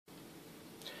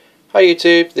Hi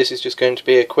YouTube, this is just going to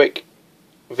be a quick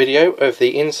video of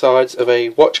the insides of a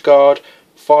Watchguard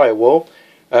firewall.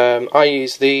 I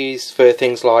use these for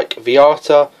things like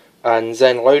Viata and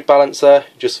Zen Load Balancer,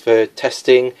 just for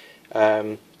testing.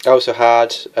 I also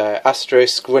had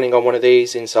Asterisk running on one of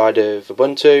these inside of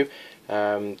Ubuntu.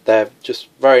 They're just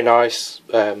very nice.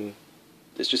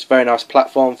 It's just a very nice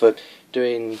platform for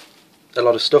doing a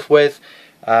lot of stuff with.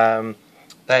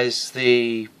 There's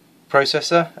the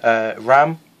processor,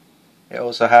 RAM. It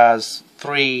also has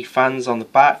 3 fans on the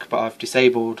back, but I've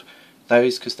disabled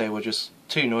those because they were just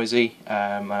too noisy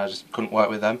and I just couldn't work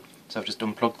with them, so I've just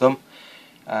unplugged them.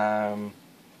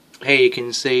 Here you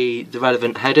can see the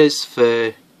relevant headers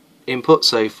for input,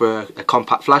 so for a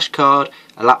compact flash card,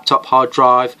 a laptop hard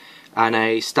drive and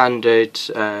a standard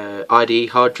IDE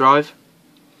hard drive.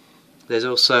 There's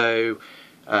also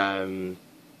a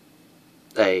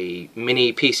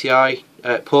mini PCI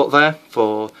port there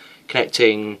for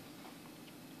connecting.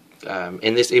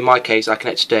 In my case, I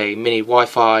connected a mini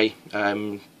Wi-Fi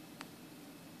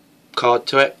card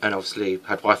to it, and obviously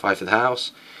had Wi-Fi for the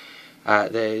house.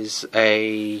 There's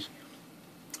a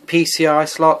PCI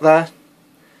slot there,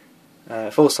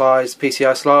 full-size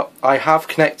PCI slot. I have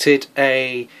connected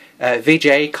a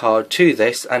VGA card to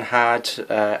this and had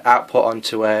output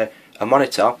onto a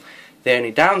monitor. The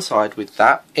only downside with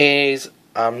that is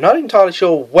I'm not entirely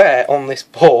sure where on this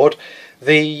board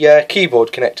the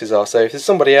keyboard connectors are, so if there's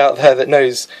somebody out there that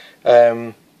knows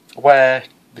where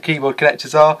the keyboard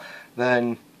connectors are,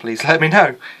 then please let me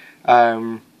know.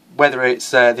 Whether it's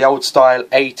the old style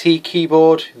AT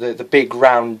keyboard, the big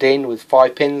round DIN with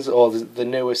 5 pins, or the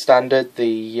newer standard,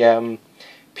 the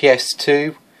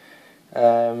PS2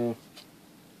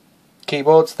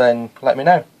 keyboards, then let me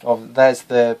know. There's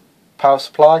the power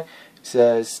supply. It's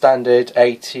a standard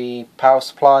AT power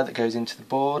supply that goes into the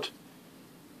board.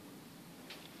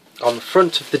 On the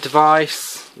front of the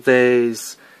device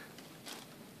there's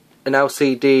an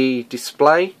LCD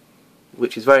display,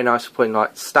 which is very nice for putting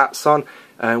like stats on.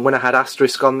 And when I had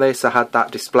Asterisk on this, I had that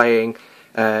displaying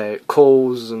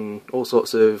calls and all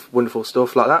sorts of wonderful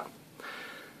stuff like that.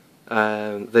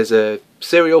 There's a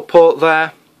serial port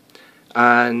there,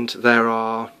 and there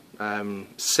are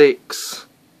 6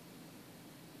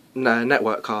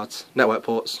 network cards, network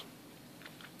ports.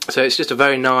 So it's just a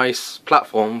very nice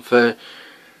platform for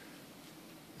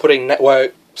putting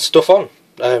network stuff on.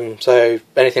 So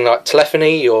anything like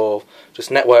telephony or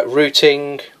just network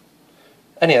routing,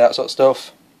 any of that sort of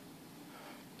stuff,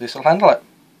 this will handle it.